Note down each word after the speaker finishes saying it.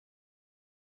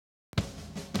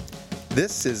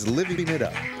This is Living It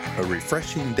Up, a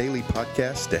refreshing daily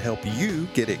podcast to help you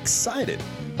get excited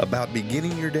about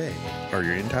beginning your day or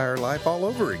your entire life all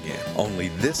over again. Only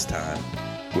this time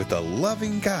with a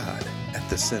loving God at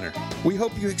the center. We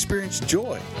hope you experience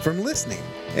joy from listening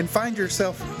and find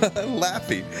yourself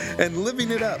laughing and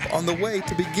living it up on the way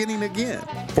to beginning again.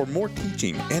 For more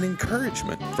teaching and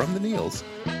encouragement from the Neals,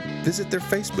 visit their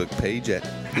Facebook page at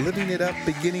Living It Up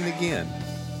Beginning Again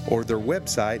or their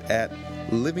website at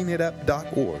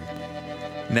livingitup.org.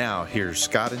 Now, here's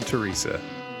Scott and Teresa.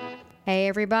 Hey,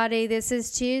 everybody. This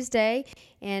is Tuesday,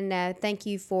 and thank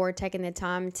you for taking the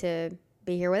time to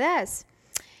be here with us.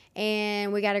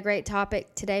 And we got a great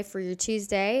topic today for your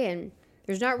Tuesday, and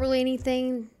there's not really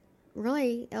anything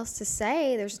really else to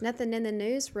say. There's nothing in the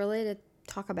news really to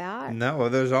talk about. No, well,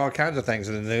 there's all kinds of things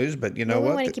in the news, but you know we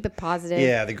what? want to keep it positive.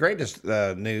 Yeah, the greatest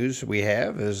news we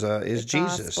have is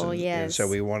Jesus. Gospel, yes. And so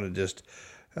we want to just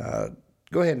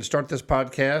go ahead and start this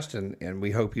podcast, and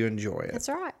we hope you enjoy it. That's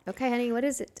right. Okay, honey, what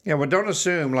is it? Yeah, well, don't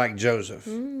assume like Joseph.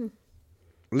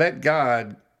 Let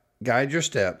God guide your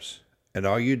steps and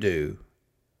all you do,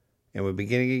 and we're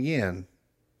beginning again,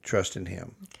 trust in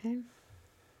Him. Okay.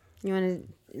 You want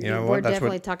to... You know we're what? That's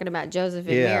definitely what- talking about Joseph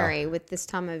and Mary with this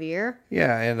time of year.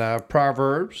 Yeah, and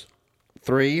Proverbs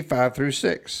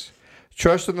 3:5-6.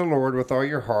 Trust in the Lord with all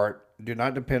your heart. Do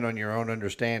not depend on your own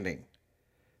understanding.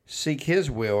 Seek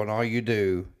His will in all you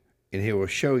do, and He will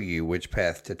show you which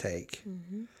path to take.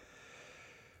 Mm-hmm.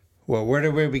 Well, where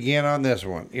do we begin on this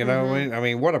one? You know, I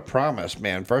mean, what a promise,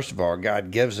 man. First of all,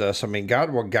 God gives us. I mean,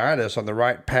 God will guide us on the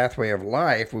right pathway of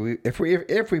life if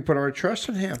we put our trust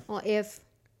in Him. Well, if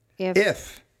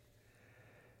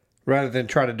Rather than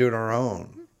try to do it on our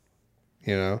own.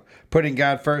 You know, putting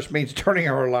God first means turning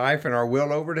our life and our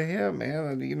will over to Him, man.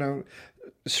 And, you know,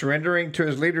 surrendering to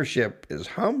His leadership is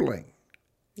humbling.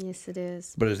 Yes, it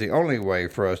is. But it's the only way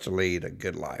for us to lead a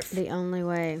good life. The only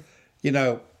way. You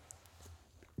know,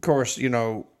 of course, you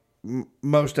know,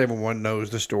 most everyone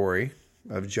knows the story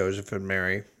of Joseph and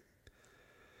Mary.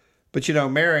 But, you know,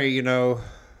 Mary, you know,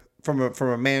 from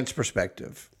a man's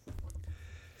perspective,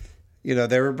 you know,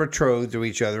 they were betrothed to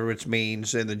each other, which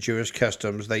means in the Jewish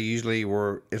customs, they usually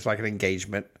were, it's like an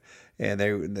engagement, and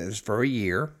it was for a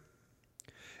year.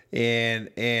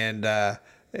 But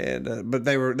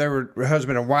they were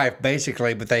husband and wife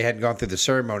basically, but they hadn't gone through the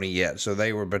ceremony yet, so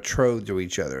they were betrothed to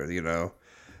each other. You know,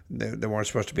 they weren't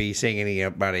supposed to be seeing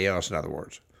anybody else. In other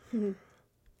words,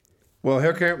 Well,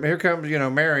 here comes you know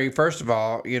Mary. First of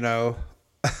all, you know,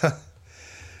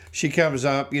 she comes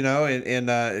up, you know,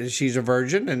 and she's a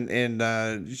virgin,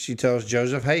 and she tells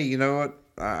Joseph, "Hey, you know what?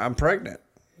 I'm pregnant."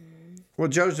 Well,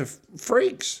 Joseph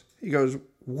freaks. He goes,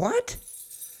 "What?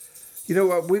 You know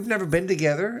what? We've never been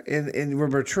together, and we're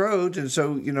betrothed." And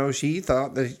so, you know, she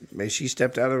thought that she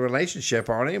stepped out of the relationship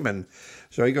on him, and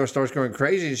so he starts going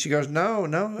crazy. And she goes, "No,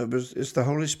 it's the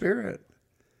Holy Spirit."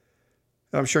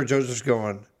 And I'm sure Joseph's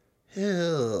going,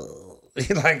 "Ew."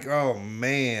 He's like, "Oh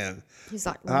man, He's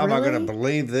like, how am I going really? to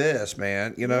believe this,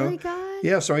 man?" You know? Really, God?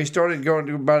 Yeah. So he started going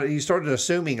to about. He started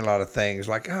assuming a lot of things,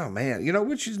 like, "Oh man, you know,"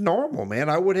 which is normal, man.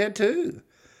 I would have too.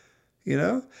 You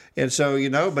know? And so, you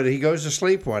know, but he goes to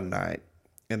sleep one night,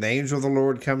 and the angel of the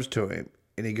Lord comes to him,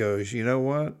 and he goes, "You know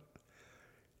what?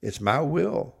 It's my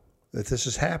will that this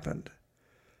has happened."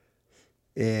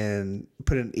 And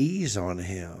put an ease on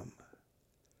him.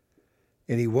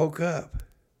 And he woke up,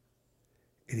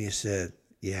 and he said,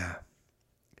 yeah.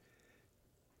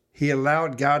 He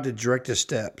allowed God to direct his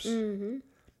steps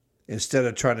instead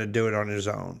of trying to do it on his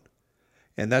own.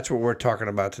 And that's what we're talking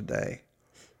about today.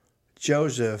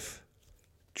 Joseph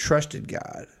trusted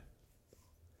God.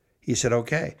 He said,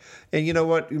 okay. And you know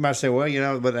what? You might say, well, you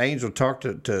know, but an angel talked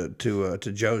to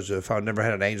Joseph. I've never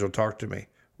had an angel talk to me.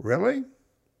 Really?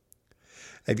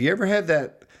 Have you ever had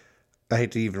that, I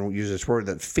hate to even use this word,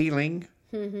 that feeling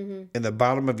in the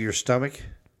bottom of your stomach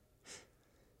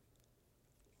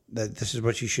that this is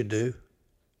what you should do?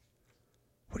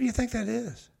 What do you think that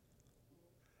is?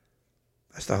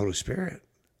 That's the Holy Spirit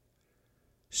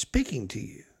speaking to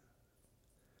you.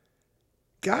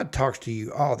 God talks to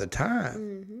you all the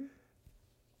time.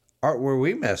 Where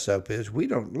we mess up is we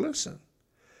don't listen.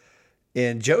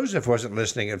 And Joseph wasn't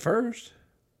listening at first,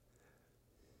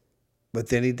 but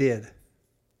then he did.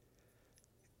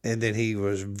 And then he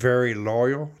was very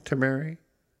loyal to Mary,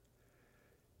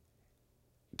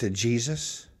 to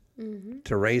Jesus,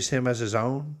 to raise him as his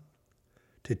own,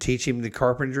 to teach him the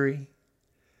carpentry,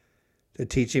 to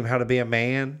teach him how to be a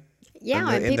man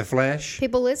in the flesh.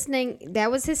 People listening,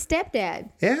 that was his stepdad.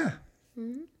 Yeah.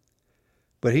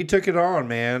 But he took it on,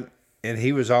 man, and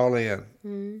he was all in,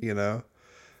 you know.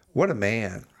 What a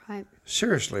man. Right.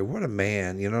 Seriously, what a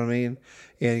man, you know what I mean?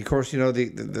 And of course,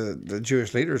 the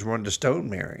Jewish leaders wanted to stone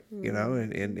Mary,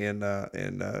 and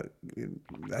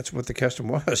that's what the custom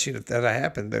was. If that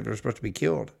happened, they were supposed to be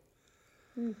killed.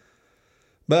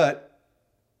 But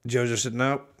Joseph said,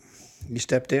 "Nope." He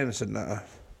stepped in and said, "No,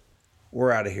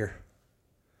 we're out of here."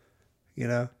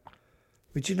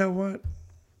 But you know what?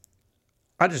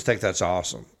 I just think that's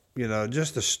awesome.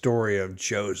 Just the story of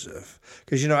Joseph.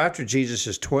 Because, after Jesus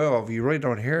is 12, you really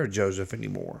don't hear of Joseph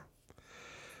anymore.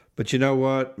 But you know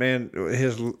what, man?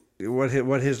 What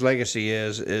his legacy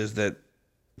is that,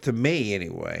 to me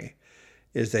anyway,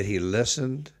 is that he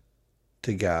listened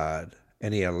to God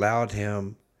and he allowed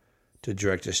him to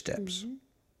direct his steps. Mm-hmm.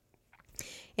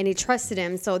 And he trusted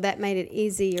him, so that made it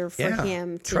easier for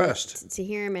him to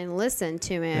hear him and listen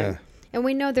to him. Yeah. And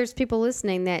we know there's people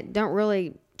listening that don't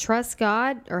really trust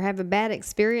God or have a bad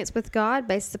experience with God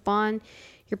based upon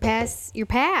your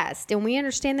past, and we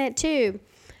understand that too.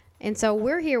 And so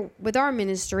we're here with our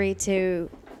ministry to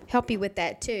help you with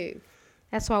that too.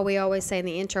 That's why we always say in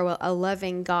the intro, a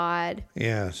loving God.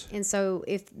 Yes. And so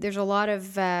if there's a lot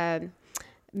of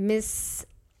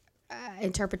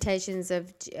interpretations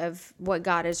of what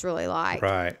God is really like.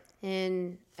 Right.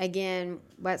 And again,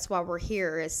 that's why we're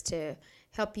here, is to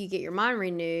help you get your mind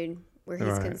renewed where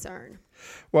he's concerned.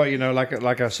 Well,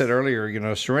 like I said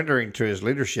earlier, surrendering to his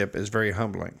leadership is very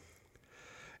humbling.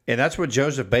 And that's what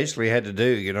Joseph basically had to do,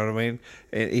 you know what I mean?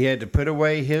 And he had to put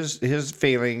away his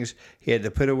feelings. He had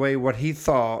to put away what he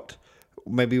thought,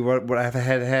 maybe what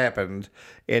had happened,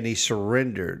 and he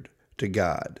surrendered to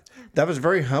God. That was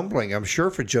very humbling, I'm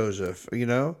sure, for Joseph,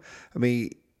 I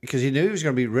mean, because he knew he was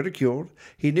going to be ridiculed.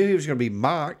 He knew he was going to be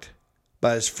mocked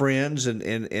by his friends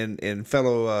and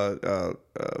fellow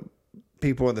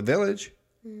people in the village.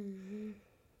 Mm-hmm.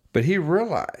 But he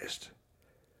realized,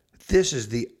 this is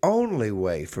the only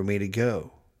way for me to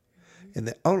go. Mm-hmm. And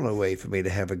the only way for me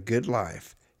to have a good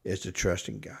life is to trust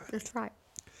in God. That's right.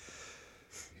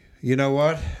 You know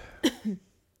what? Do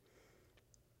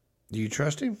you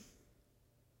trust him?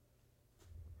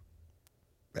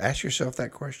 Ask yourself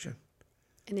that question.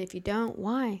 And if you don't,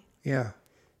 why? Yeah.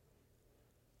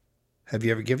 Have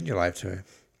you ever given your life to him?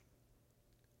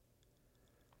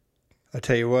 I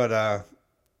tell you what, I'll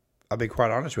be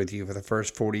quite honest with you. For the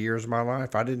first 40 years of my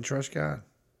life, I didn't trust God.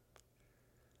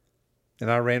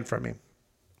 And I ran from him.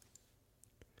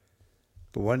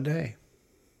 But one day,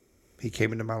 he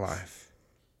came into my life.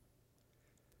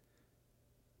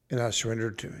 And I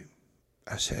surrendered to him.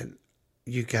 I said,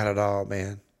 "You got it all,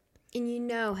 man."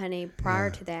 And honey, prior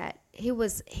to that,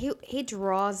 he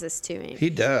draws us to him. He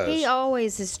does. He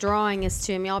always is drawing us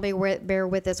to him. Y'all bear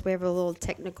with us. We have a little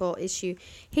technical issue.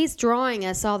 He's drawing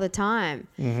us all the time.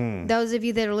 Mm-hmm. Those of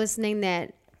you that are listening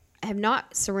that have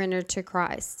not surrendered to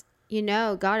Christ,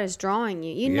 God is drawing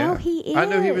you. You know he is. I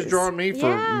knew he was drawing me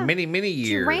for many, many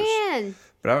years. Ran.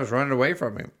 But I was running away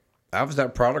from him. I was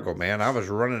that prodigal, man. I was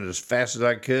running as fast as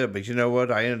I could. But you know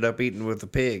what? I ended up eating with the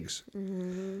pigs.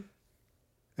 Mm-hmm.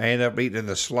 I ended up eating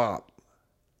the slop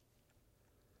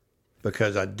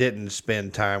because I didn't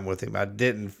spend time with him. I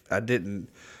didn't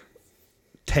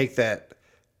take that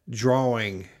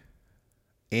drawing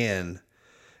in.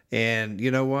 And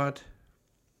you know what?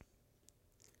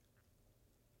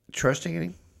 Trusting in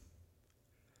him.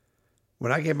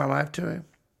 When I gave my life to him,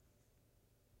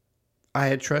 I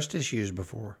had trust issues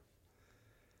before.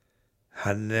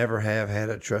 I never have had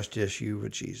a trust issue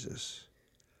with Jesus.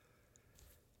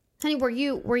 Honey, were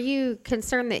you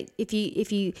concerned that if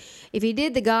you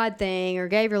did the God thing or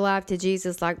gave your life to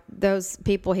Jesus, like those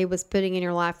people he was putting in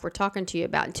your life were talking to you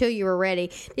about, until you were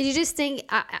ready? Did you just think,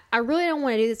 I really don't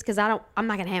want to do this because I'm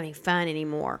not going to have any fun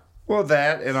anymore? Well,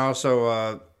 that, and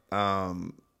also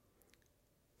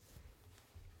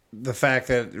the fact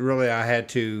that really I had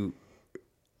to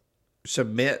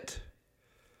submit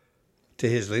to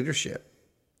his leadership,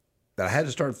 that I had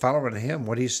to start following him,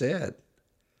 what he said.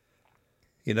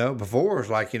 Before it was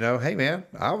like, hey man,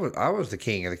 I was the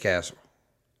king of the castle.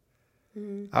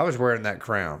 Mm-hmm. I was wearing that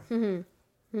crown.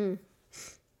 Mm-hmm. Mm-hmm.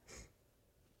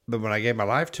 But when I gave my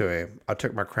life to him, I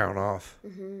took my crown off.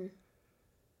 Mm-hmm.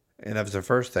 And that was the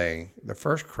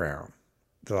first crown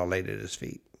that I laid at his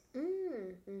feet.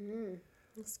 Mm-hmm.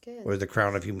 That's good. Was the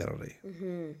crown of humility.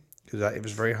 Because it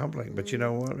was very humbling. Mm-hmm. But you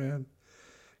know what, man?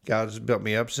 God's built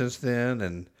me up since then,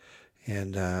 and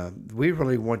we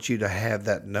really want you to have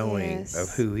that knowing of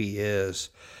who he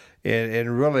is,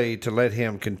 and really to let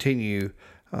him continue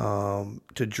to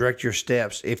direct your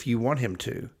steps if you want him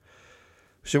to.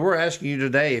 So we're asking you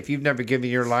today, if you've never given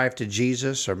your life to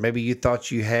Jesus, or maybe you thought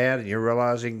you had and you're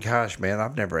realizing, gosh, man,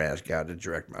 I've never asked God to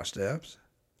direct my steps.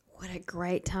 What a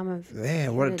great time of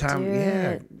Man, what a time. do Yeah.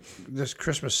 it. This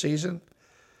Christmas season.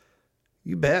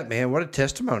 You bet, man. What a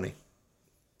testimony.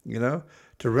 You know,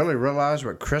 to really realize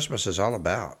what Christmas is all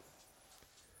about.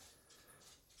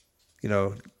 You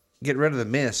know, get rid of the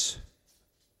myths,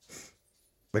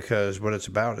 because what it's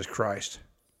about is Christ.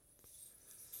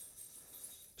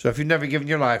 So if you've never given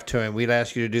your life to him, we'd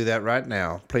ask you to do that right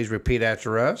now. Please repeat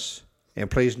after us,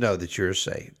 and please know that you're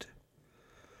saved.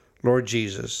 Lord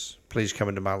Jesus, please come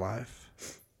into my life.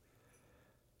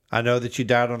 I know that you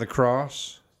died on the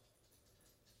cross,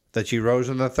 that you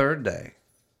rose on the third day.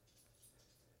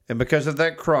 And because of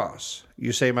that cross,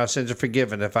 you say my sins are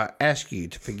forgiven if I ask you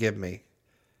to forgive me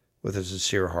with a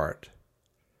sincere heart.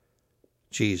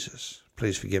 Jesus,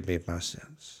 please forgive me of my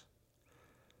sins.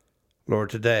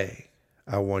 Lord, today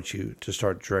I want you to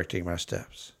start directing my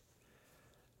steps.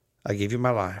 I give you my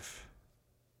life,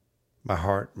 my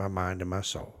heart, my mind, and my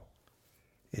soul.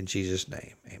 In Jesus'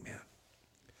 name, amen.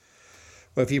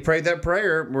 Well, if you prayed that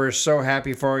prayer, we're so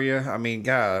happy for you. I mean,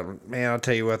 God, man, I'll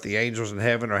tell you what, the angels in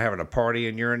heaven are having a party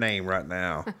in your name right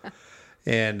now.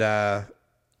 And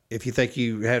if you think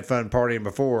you had fun partying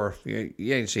before, you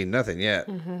ain't seen nothing yet.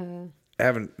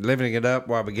 Living it up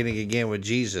while beginning again with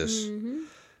Jesus.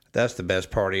 That's the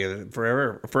best party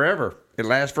forever. It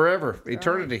lasts forever,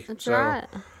 eternity. That's right.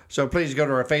 So please go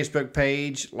to our Facebook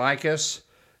page, like us,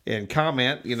 and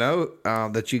comment,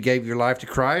 that you gave your life to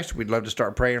Christ. We'd love to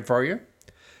start praying for you.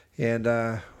 And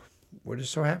we're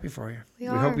just so happy for you. We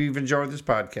hope you've enjoyed this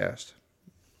podcast.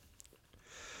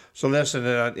 So listen,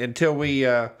 until we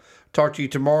talk to you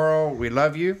tomorrow, we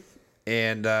love you.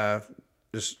 And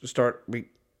just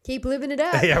keep living it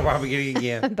up. Yeah, while beginning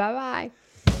again. Bye-bye.